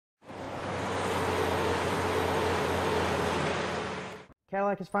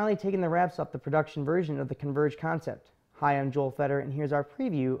Cadillac has finally taken the wraps off the production version of the Converge concept. Hi, I'm Joel Fetter, and here's our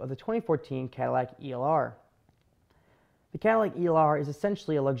preview of the 2014 Cadillac ELR. The Cadillac ELR is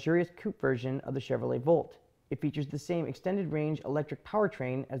essentially a luxurious coupe version of the Chevrolet Volt. It features the same extended range electric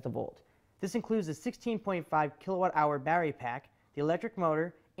powertrain as the Volt. This includes a 16.5 kilowatt-hour battery pack, the electric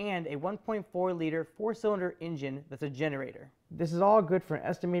motor, and a 1.4-liter four-cylinder engine that's a generator. This is all good for an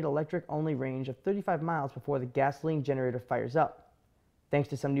estimated electric-only range of 35 miles before the gasoline generator fires up. Thanks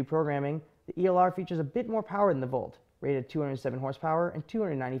to some new programming, the ELR features a bit more power than the Volt, rated 207 horsepower and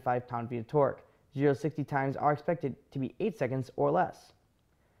 295 pound-feet of torque. 0 to 60 times are expected to be 8 seconds or less.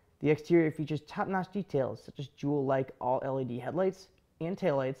 The exterior features top-notch details such as jewel-like all-LED headlights and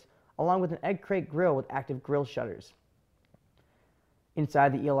taillights, along with an egg crate grille with active grille shutters.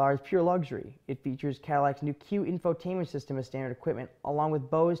 Inside the ELR is pure luxury. It features Cadillac's new Q infotainment system as standard equipment, along with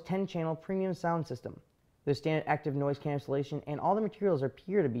Bose's 10-channel premium sound system. There's standard active noise cancellation, and all the materials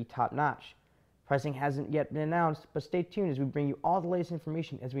appear to be top-notch. Pricing hasn't yet been announced, but stay tuned as we bring you all the latest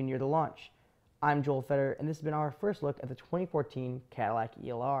information as we near the launch. I'm Joel Fetter, and this has been our first look at the 2014 Cadillac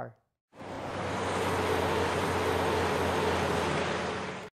ELR.